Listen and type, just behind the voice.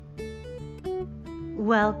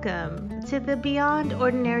Welcome to the Beyond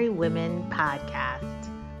Ordinary Women podcast.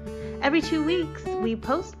 Every 2 weeks, we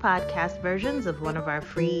post podcast versions of one of our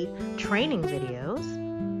free training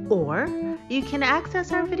videos, or you can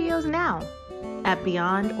access our videos now at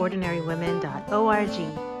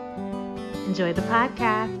beyondordinarywomen.org. Enjoy the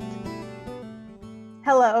podcast.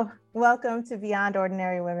 Hello, welcome to Beyond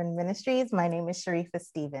Ordinary Women Ministries. My name is Sharifa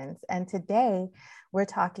Stevens, and today we're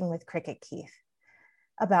talking with Cricket Keith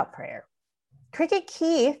about prayer. Cricket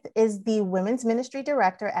Keith is the Women's Ministry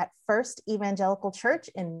Director at First Evangelical Church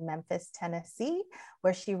in Memphis, Tennessee,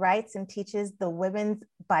 where she writes and teaches the women's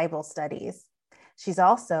Bible studies. She's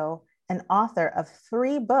also an author of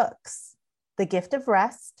 3 books, The Gift of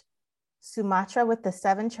Rest, Sumatra with the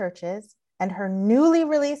 7 Churches, and her newly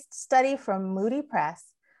released study from Moody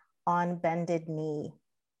Press on Bended Knee.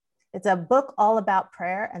 It's a book all about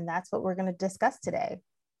prayer, and that's what we're going to discuss today.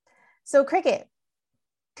 So Cricket,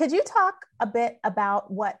 could you talk a bit about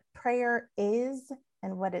what prayer is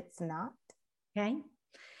and what it's not? Okay.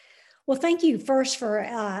 Well, thank you first for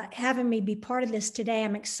having me be part of this today.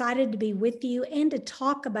 I'm excited to be with you and to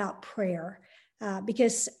talk about prayer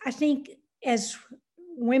because I think as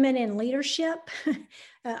women in leadership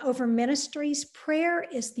over ministries, prayer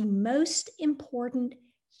is the most important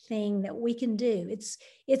thing that we can do.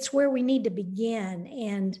 It's where we need to begin.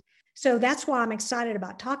 And so that's why I'm excited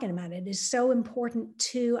about talking about it. It's so important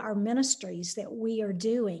to our ministries that we are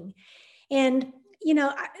doing. And, you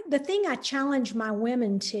know, the thing I challenge my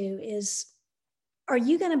women to is, are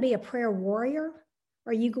you going to be a prayer warrior?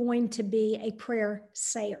 Or are you going to be a prayer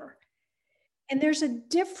sayer? And there's a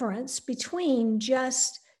difference between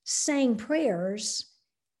just saying prayers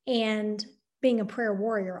and being a prayer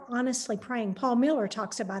warrior, honestly praying. Paul Miller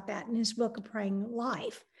talks about that in his book, A Praying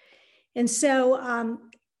Life. And so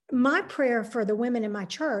my prayer for the women in my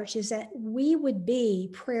church is that we would be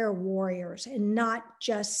prayer warriors and not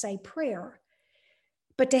just say prayer.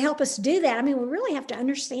 But to help us do that, I mean, we really have to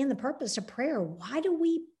understand the purpose of prayer. Why do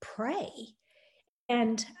we pray?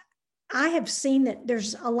 And I have seen that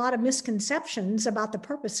there's a lot of misconceptions about the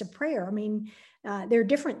purpose of prayer. I mean, there are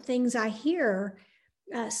different things I hear.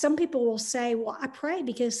 Some people will say, well, I pray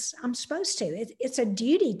because I'm supposed to. It's a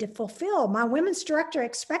duty to fulfill. My women's director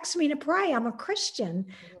expects me to pray. I'm a Christian.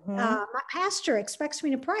 Mm-hmm. My pastor expects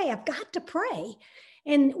me to pray. I've got to pray.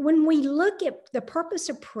 And when we look at the purpose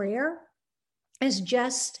of prayer as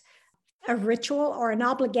just a ritual or an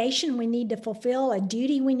obligation we need to fulfill, a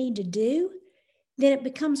duty we need to do, then it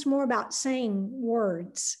becomes more about saying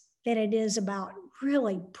words than it is about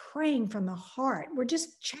really praying from the heart. We're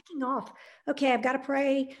just checking off. Okay, I've got to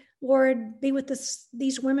pray. Lord, be with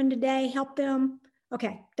these women today. Help them.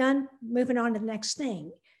 Okay, done. Moving on to the next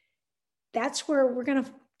thing. That's where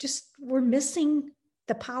we're missing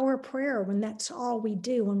the power of prayer when that's all we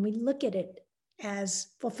do, when we look at it as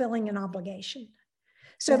fulfilling an obligation.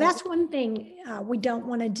 So that's one thing we don't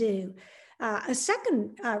want to do. A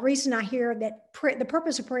second reason I hear that the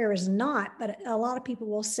purpose of prayer is not, but a lot of people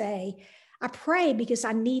will say, I pray because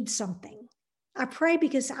I need something. I pray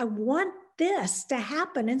because I want this to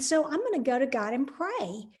happen. And so I'm going to go to God and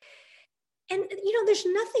pray. And, you know, there's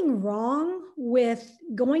nothing wrong with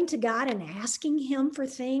going to God and asking him for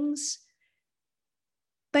things.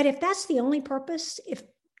 But if that's the only purpose,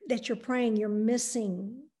 that you're praying, you're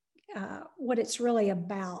missing what it's really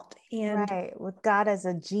about. And right, with God as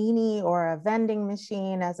a genie or a vending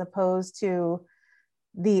machine, as opposed to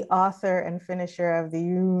the author and finisher of the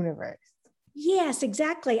universe. Yes,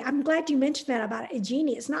 exactly. I'm glad you mentioned that about a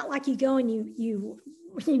genie. It's not like you go and you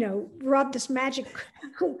rub this magic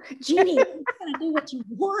genie. It's going to do what you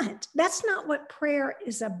want. That's not what prayer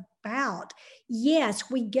is about.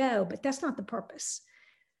 Yes, we go, but that's not the purpose.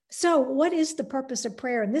 So what is the purpose of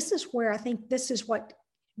prayer? And this is where I think this is what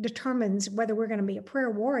determines whether we're going to be a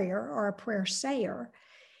prayer warrior or a prayer sayer.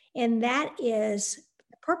 And that is,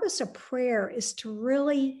 the purpose of prayer is to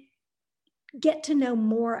really get to know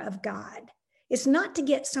more of God. It's not to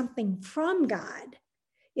get something from God.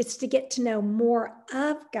 It's to get to know more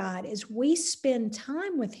of God as we spend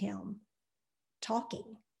time with him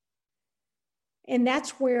talking. And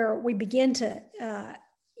that's where we begin to,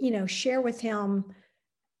 share with him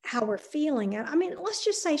how we're feeling. I mean, let's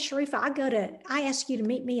just say, Sharifa, I ask you to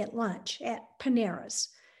meet me at lunch at Panera's.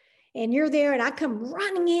 And you're there and I come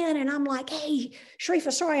running in and I'm like, hey, Sharifa,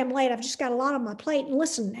 sorry I'm late. I've just got a lot on my plate. And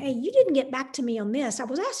listen, hey, you didn't get back to me on this. I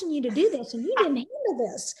was asking you to do this and you didn't handle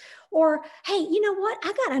this. Or, hey, you know what?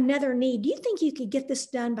 I got another need. Do you think you could get this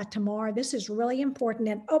done by tomorrow? This is really important.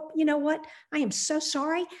 And, oh, you know what? I am so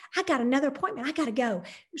sorry. I got another appointment. I got to go.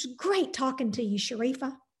 It was great talking to you,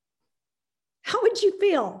 Sharifa. How would you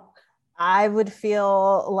feel? I would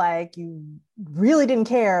feel like you really didn't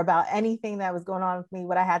care about anything that was going on with me,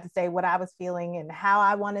 what I had to say, what I was feeling, and how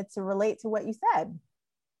I wanted to relate to what you said.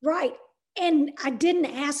 Right. And I didn't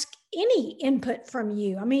ask any input from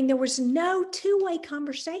you. I mean, there was no two-way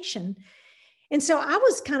conversation. And so I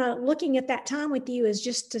was kind of looking at that time with you as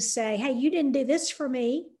just to say, hey, you didn't do this for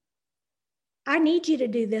me. I need you to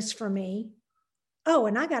do this for me. Oh,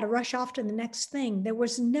 and I got to rush off to the next thing. There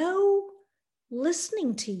was no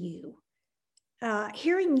listening to you,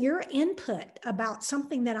 hearing your input about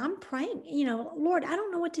something that I'm praying, Lord, I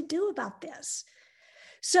don't know what to do about this.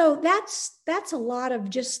 So that's a lot of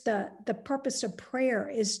just the purpose of prayer,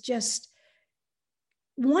 is just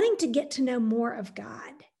wanting to get to know more of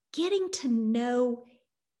God, getting to know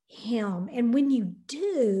him. And when you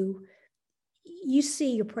do, you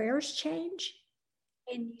see your prayers change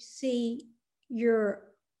and you see your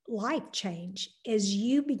life change as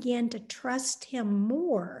you begin to trust him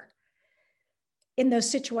more in those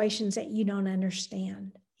situations that you don't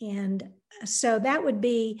understand. And so that would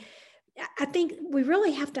be, I think we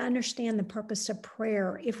really have to understand the purpose of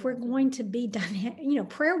prayer if we're going to be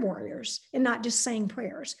prayer warriors and not just saying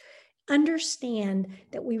prayers. Understand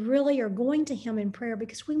that we really are going to him in prayer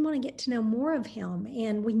because we want to get to know more of him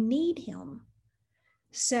and we need him.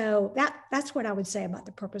 So that's what I would say about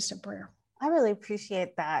the purpose of prayer. I really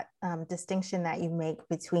appreciate that distinction that you make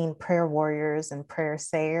between prayer warriors and prayer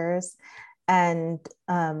sayers, and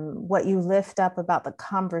what you lift up about the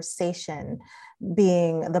conversation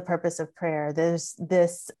being the purpose of prayer. There's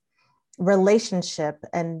this relationship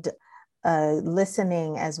and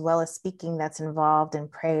listening as well as speaking that's involved in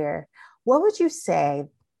prayer. What would you say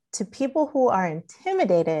to people who are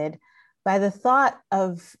intimidated by the thought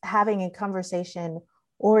of having a conversation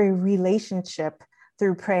or a relationship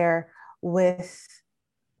through prayer with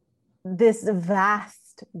this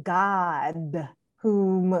vast God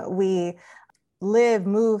whom we live,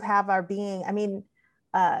 move, have our being? I mean,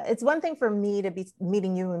 it's one thing for me to be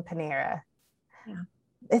meeting you in Panera. Yeah.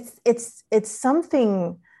 It's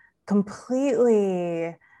something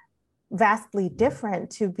completely vastly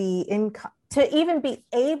different to be to even be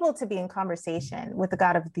able to be in conversation with the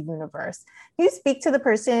God of the universe. You speak to the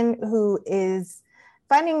person who is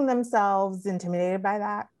finding themselves intimidated by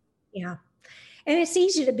that. Yeah. And it's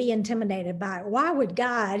easy to be intimidated by it. Why would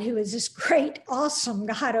God, who is this great, awesome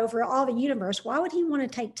God over all the universe, why would he want to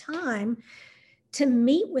take time to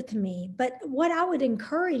meet with me? But what I would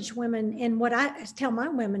encourage women, and what I tell my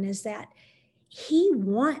women, is that he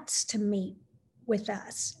wants to meet with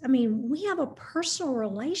us. I mean, we have a personal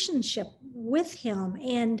relationship with him.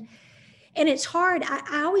 And it's hard.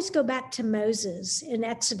 I always go back to Moses in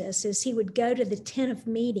Exodus as he would go to the tent of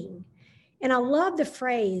meeting. And I love the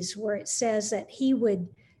phrase where it says that he would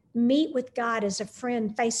meet with God as a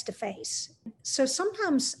friend face to face. So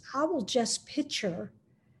sometimes I will just picture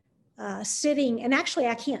sitting, and actually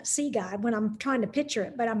I can't see God when I'm trying to picture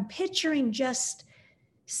it, but I'm picturing just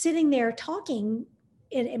sitting there talking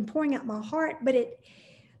and pouring out my heart, but it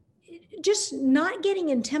just not getting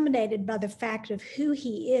intimidated by the fact of who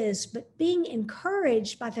he is, but being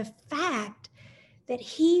encouraged by the fact that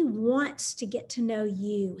he wants to get to know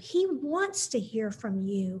you. He wants to hear from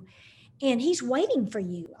you, and he's waiting for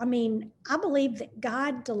you. I mean, I believe that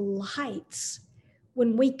God delights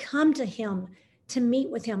when we come to him to meet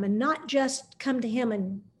with him, and not just come to him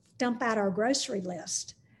and dump out our grocery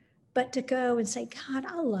list, but to go and say, God,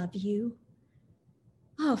 I love you.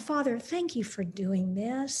 Oh, Father, thank you for doing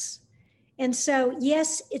this. And so,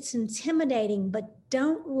 yes, it's intimidating, but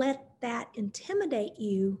don't let that intimidate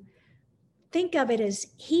you. Think of it as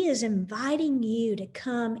he is inviting you to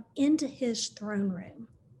come into his throne room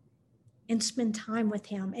and spend time with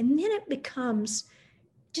him. And then it becomes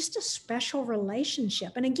just a special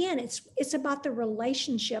relationship. And again, it's about the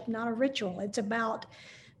relationship, not a ritual. It's about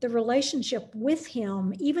the relationship with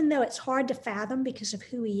him, even though it's hard to fathom because of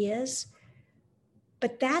who he is.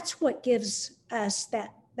 But that's what gives us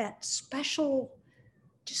that special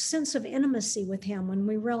just sense of intimacy with him, when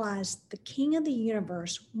we realize the King of the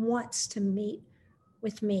universe wants to meet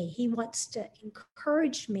with me. He wants to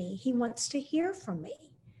encourage me. He wants to hear from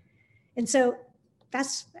me. And so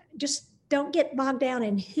that's just, don't get bogged down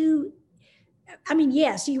in who, I mean,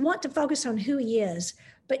 yes, you want to focus on who he is,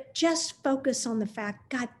 but just focus on the fact,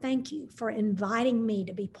 God, thank you for inviting me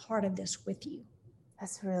to be part of this with you.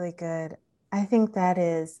 That's really good. I think that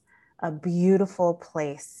is a beautiful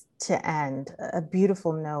place to end, a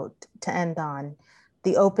beautiful note to end on,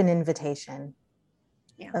 the open invitation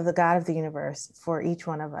of the God of the universe for each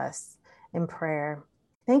one of us in prayer.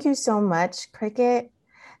 Thank you so much, Cricket.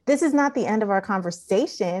 This is not the end of our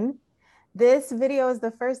conversation. This video is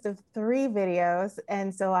the first of 3 videos,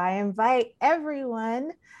 and so I invite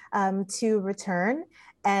everyone to return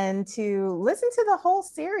and to listen to the whole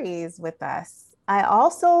series with us. I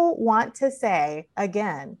also want to say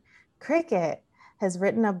again, Cricket has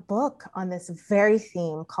written a book on this very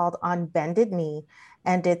theme called On Bended Knee,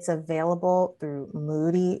 and it's available through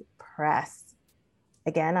Moody Press.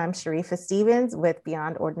 Again, I'm Sharifa Stevens with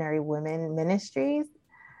Beyond Ordinary Women Ministries.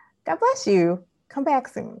 God bless you. Come back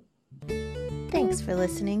soon. Thanks for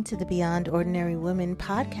listening to the Beyond Ordinary Women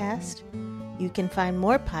podcast. You can find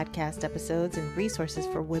more podcast episodes and resources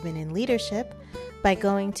for women in leadership by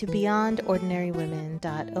going to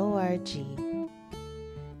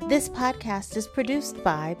beyondordinarywomen.org. This podcast is produced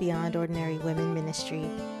by Beyond Ordinary Women Ministry.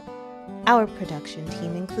 Our production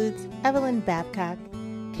team includes Evelyn Babcock,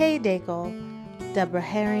 Kay Daigle, Deborah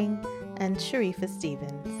Herring, and Sharifa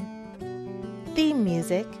Stevens. Theme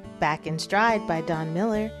music, Back in Stride by Don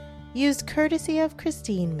Miller, used courtesy of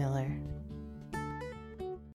Christine Miller.